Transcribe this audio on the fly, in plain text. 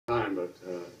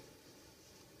but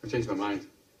I changed my mind.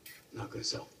 I'm not going to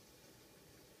sell.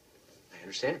 I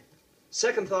understand.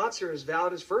 Second thoughts are as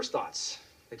valid as first thoughts.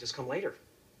 They just come later.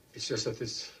 It's just that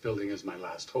this building is my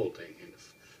last holding, and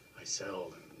if I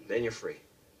sell, then you're free.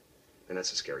 And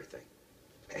that's a scary thing.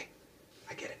 Hey,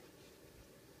 I get it.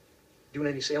 Doing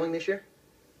any sailing this year?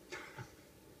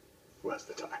 Who has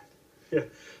the time? Yeah,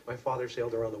 my father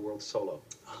sailed around the world solo.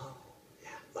 Oh, yeah,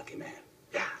 lucky man.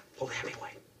 Yeah, old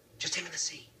Hemingway. Just him in the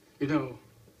sea. You know,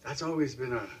 that's always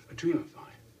been a dream of mine.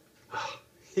 Oh,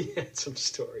 he had some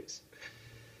stories.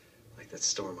 Like that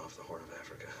storm off the Horn of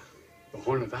Africa. The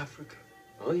Horn of Africa?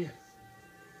 Oh, yeah.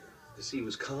 The sea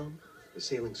was calm, the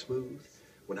sailing smooth,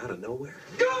 when out of nowhere...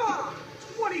 Gah!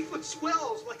 20-foot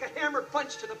swells like a hammer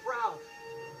punch to the prow.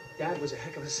 Dad was a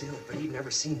heck of a sailor, but he'd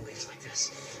never seen waves like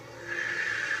this.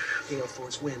 Gale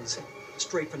force winds,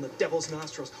 straight from the devil's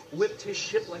nostrils, whipped his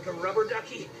ship like a rubber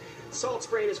ducky. Salt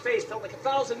spray in his face felt like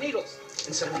 1,000 needles.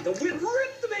 And suddenly the wind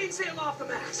ripped the mainsail off the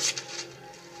mast.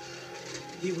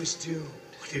 He was doomed.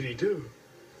 What did he do?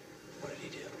 What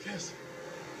did he do? Yes.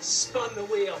 Spun the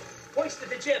wheel, hoisted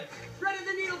the jib, threaded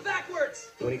the needle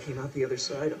backwards. When he came out the other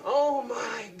side, oh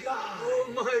my God!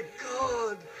 Oh my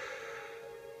God!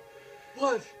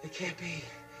 What? It can't be,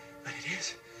 but it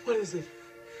is. What is it?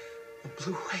 A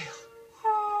blue whale.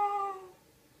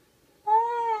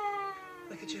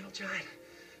 Like a gentle giant,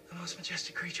 the most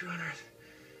majestic creature on earth.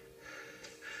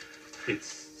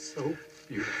 It's so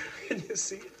beautiful. Can you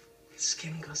see it? His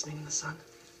skin glistening in the sun.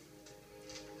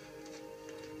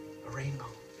 A rainbow.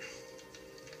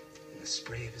 In the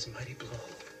spray of his mighty blow.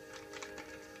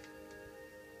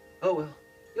 Oh, well,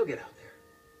 you'll get out there.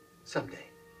 Someday.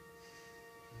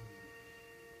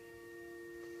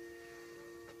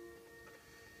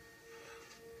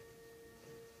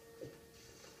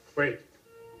 Wait.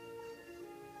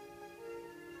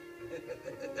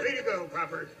 Way to go,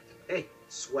 Popper. Hey,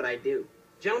 it's what I do.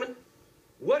 Gentlemen,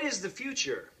 what is the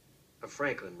future of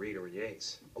Franklin, Reed, or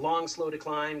Yates? A long, slow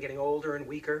decline, getting older and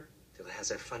weaker, till it has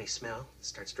that funny smell,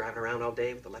 starts driving around all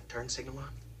day with the left turn signal on?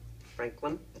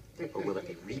 Franklin? Or will it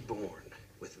be reborn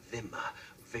with vim,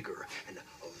 vigor, and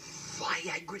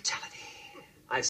viagrality?